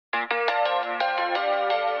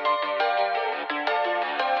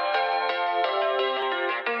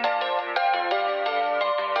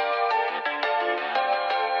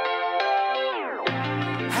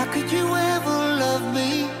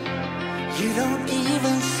you don't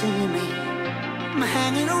even see me. I'm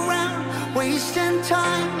hanging around, wasting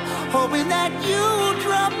time, hoping that you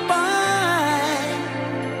drop by.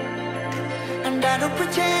 And I don't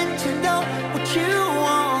pretend to know what you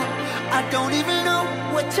want. I don't even know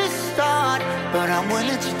where to start, but I'm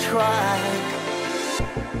willing to try.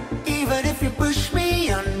 Even if you push me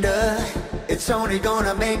under, it's only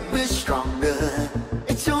gonna make me stronger.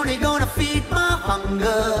 It's only gonna feed my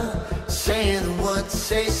hunger. Say the words,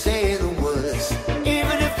 say the words.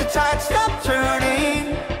 Even if the tide stops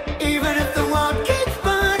turning, even if the world keeps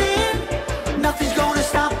burning, nothing's gonna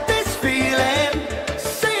stop this feeling.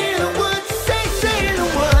 Say the words, say the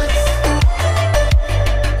words.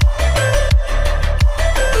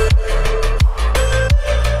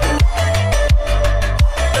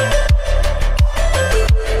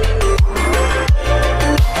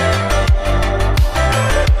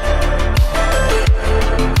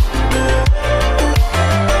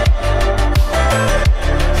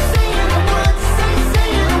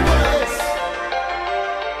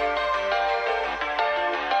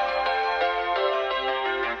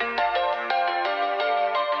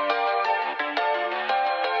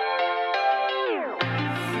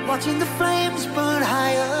 Watching the flames burn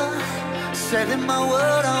higher, setting my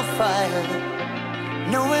world on fire.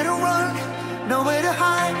 Nowhere to run, nowhere to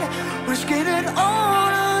hide, risking it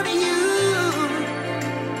all on you.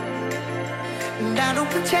 And I don't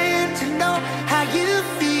pretend to know how you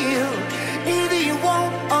feel. Either you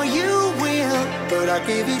won't or you will, but I'll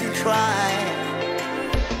give it a try.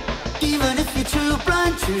 Even if you're too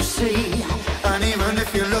blind to see, and even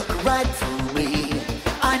if you look right through